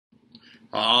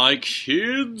Hi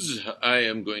kids! I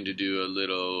am going to do a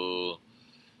little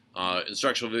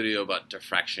instructional video about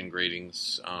diffraction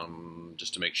gratings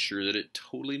just to make sure that it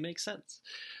totally makes sense.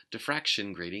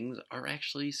 Diffraction gratings are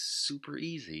actually super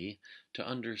easy to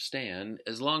understand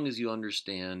as long as you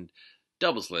understand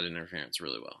double slit interference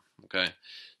really well. Okay,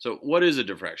 so what is a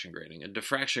diffraction grating? A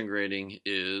diffraction grating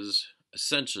is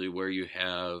essentially where you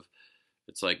have,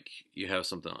 it's like you have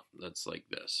something that's like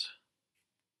this.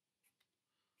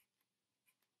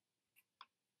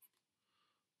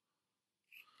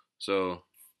 So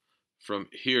from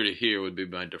here to here would be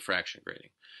my diffraction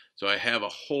grating. So I have a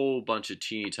whole bunch of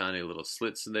teeny tiny little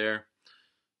slits there.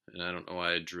 And I don't know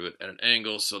why I drew it at an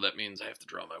angle, so that means I have to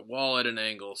draw my wall at an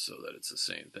angle so that it's the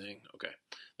same thing. Okay,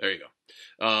 there you go.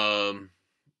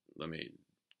 Let me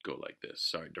go like this.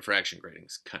 Sorry, diffraction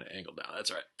grating's kind of angled down.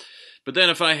 That's all right. But then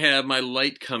if I have my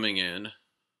light coming in,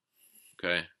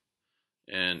 okay,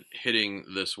 and hitting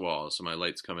this wall, so my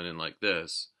light's coming in like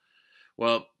this,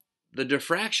 well, the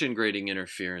diffraction grating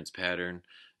interference pattern,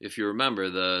 if you remember,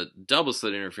 the double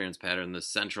slit interference pattern, the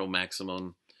central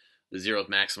maximum, the zeroth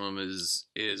maximum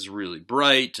is really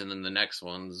bright, and then the next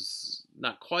one's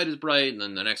not quite as bright, and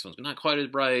then the next one's not quite as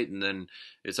bright, and then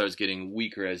it starts getting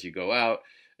weaker as you go out,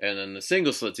 and then the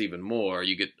single slit's even more.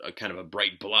 You get a kind of a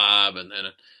bright blob, and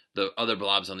then the other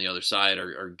blobs on the other side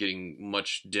are getting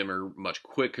much dimmer, much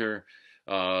quicker.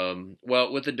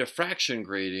 Well, with the diffraction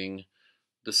grating,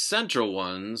 the central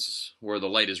ones, where the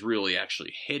light is really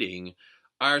actually hitting,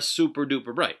 are super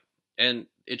duper bright. And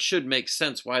it should make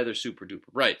sense why they're super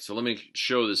duper bright. So let me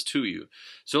show this to you.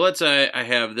 So let's say I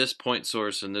have this point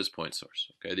source and this point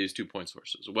source. Okay, these 2 point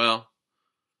sources. Well,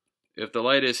 if the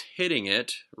light is hitting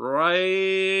it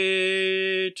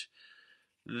right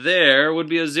there would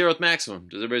be a zeroth maximum.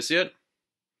 Does everybody see it?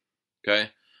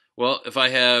 Okay. Well, if I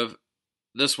have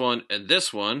this one and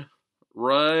this one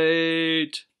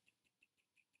right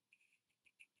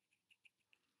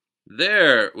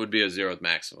there would be a zeroth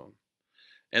maximum.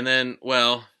 And then,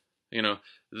 well,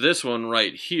 this one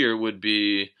right here would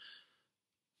be,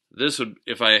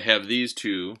 if I have these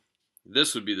two,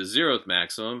 this would be the zeroth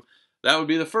maximum. That would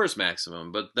be the first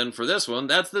maximum. But then for this one,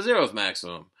 that's the zeroth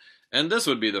maximum. And this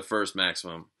would be the first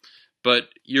maximum. But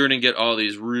you're going to get all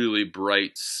these really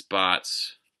bright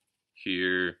spots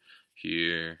here,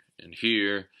 here, and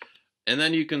here. And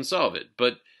then you can solve it.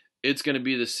 But it's going to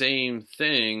be the same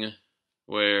thing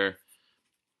where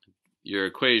your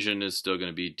equation is still going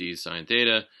to be d sine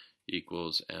theta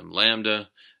equals m lambda.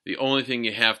 The only thing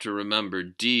you have to remember,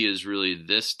 d is really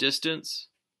this distance,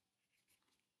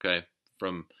 okay,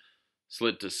 from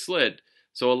slit to slit.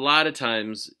 So a lot of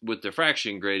times with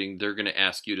diffraction grating, they're going to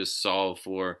ask you to solve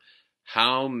for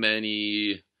how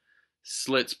many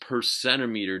slits per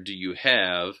centimeter do you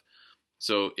have.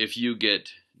 So if you get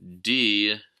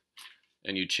d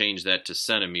and you change that to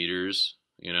centimeters,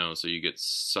 so you get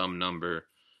some number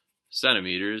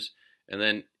centimeters, and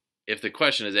then if the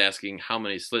question is asking how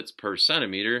many slits per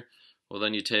centimeter, well,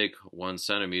 then you take 1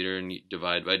 centimeter and you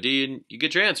divide by d and you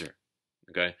get your answer.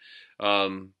 Okay,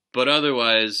 but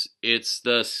otherwise it's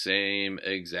the same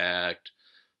exact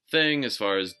thing as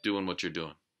far as doing what you're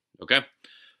doing. Okay,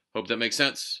 hope that makes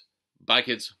sense. Bye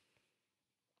kids.